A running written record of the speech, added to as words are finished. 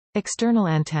External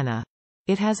antenna.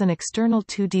 It has an external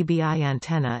 2 dBi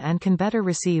antenna and can better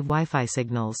receive Wi-Fi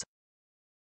signals.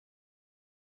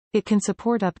 It can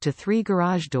support up to 3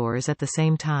 garage doors at the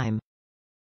same time.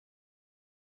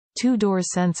 2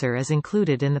 doors sensor is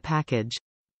included in the package.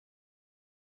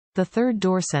 The third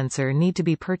door sensor need to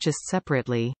be purchased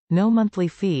separately, no monthly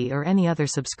fee or any other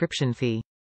subscription fee.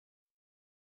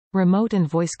 Remote and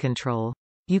voice control.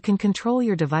 You can control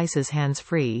your devices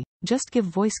hands-free, just give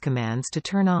voice commands to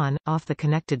turn on, off the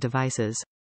connected devices.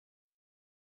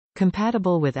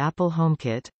 Compatible with Apple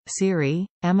HomeKit, Siri,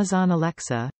 Amazon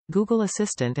Alexa, Google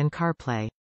Assistant and CarPlay.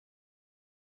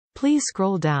 Please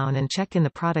scroll down and check in the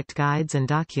product guides and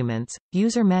documents,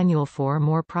 user manual for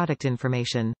more product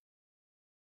information.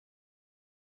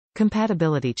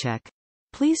 Compatibility check.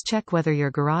 Please check whether your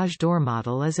garage door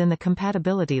model is in the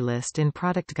compatibility list in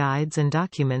product guides and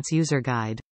documents user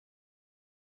guide.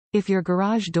 If your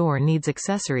garage door needs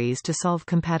accessories to solve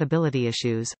compatibility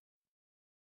issues,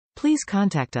 please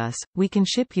contact us, we can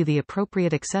ship you the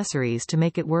appropriate accessories to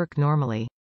make it work normally.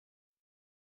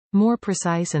 More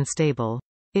precise and stable.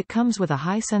 It comes with a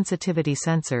high-sensitivity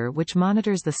sensor which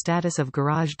monitors the status of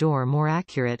garage door more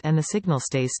accurate and the signal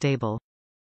stays stable.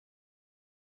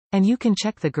 And you can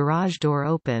check the garage door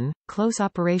open, close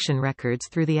operation records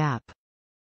through the app.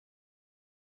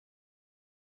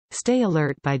 Stay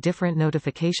alert by different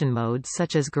notification modes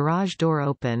such as garage door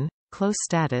open, close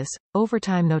status,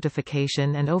 overtime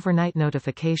notification and overnight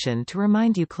notification to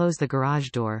remind you close the garage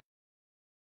door.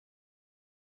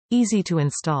 Easy to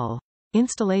install.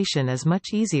 Installation is much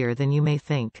easier than you may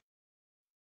think.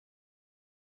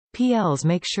 PLs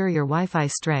make sure your Wi-Fi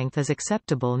strength is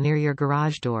acceptable near your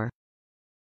garage door.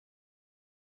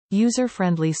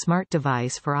 User-friendly smart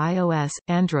device for iOS,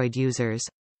 Android users.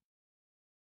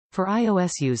 For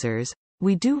iOS users,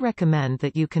 we do recommend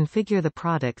that you configure the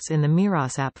products in the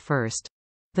Miros app first.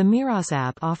 The Miros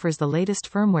app offers the latest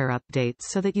firmware updates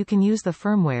so that you can use the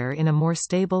firmware in a more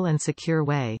stable and secure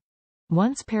way.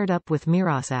 Once paired up with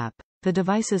Miros app, the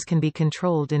devices can be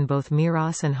controlled in both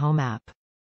Miros and Home app.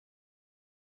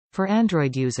 For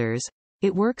Android users,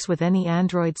 it works with any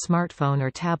Android smartphone or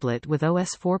tablet with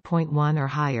OS 4.1 or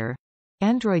higher.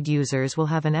 Android users will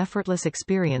have an effortless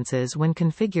experiences when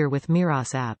configure with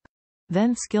Miros app.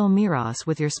 Then skill Miros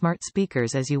with your smart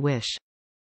speakers as you wish.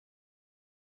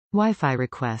 Wi-Fi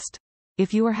request.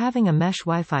 If you are having a mesh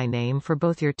Wi-Fi name for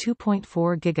both your 2.4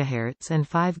 GHz and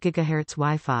 5 GHz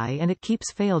Wi-Fi and it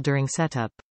keeps fail during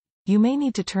setup, you may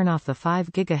need to turn off the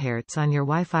 5 GHz on your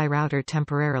Wi-Fi router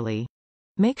temporarily.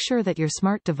 Make sure that your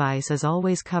smart device is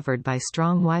always covered by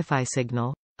strong Wi-Fi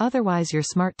signal, otherwise your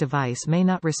smart device may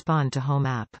not respond to Home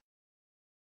app.